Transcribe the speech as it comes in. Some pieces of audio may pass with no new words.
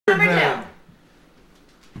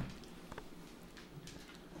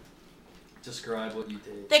describe what you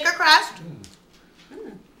did. Thicker crust.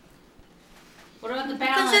 What about the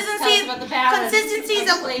balance? Consistency is a little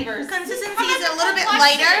bit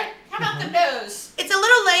lighter. How about the nose? It's a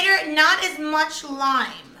little lighter, not as much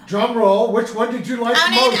lime. Drum roll. Which one did you like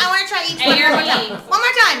most? I want to try each one. One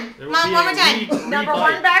more time. Mom, one more time. Number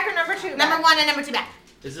one back or number two back? Number one and number two back.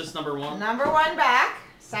 Is this number one? Number one back.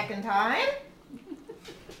 Second time.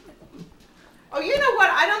 Oh, you know what?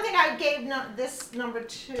 I don't think I gave this number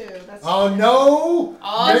two. That's Oh no!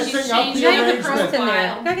 Oh, Messing up the arrangement. No,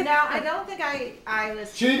 I don't think I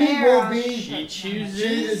was. Cheating will be. She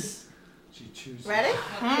chooses. She chooses. Ready?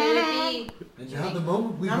 And now the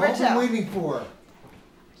moment we've Number all been two. waiting for.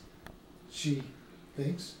 She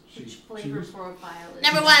thinks she Flavor chooses. profile is.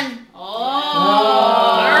 Number one. Oh.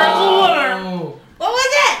 What was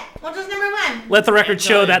it? What was number one? Let the record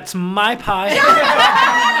show that's my pie.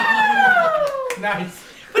 Nice.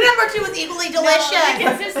 But number two was equally delicious. No, the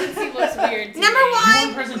consistency looks weird. Number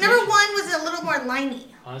one was a little more limey.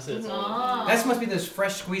 Honestly, it's That must be those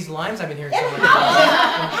fresh squeezed limes I've been hearing so much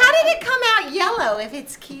How about. did it come out yellow if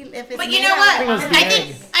it's But you know what? it was the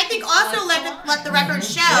egg. I think also let the record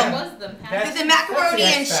show was the that the macaroni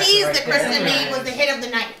and X factor cheese right that there. Kristin made was the hit of the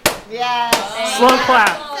night. Yes. Slow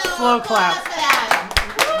clap. So Slow clap. applause for that.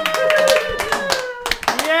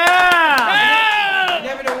 Yeah! You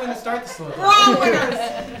never know when to start the slow. We're all winners.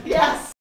 Yes.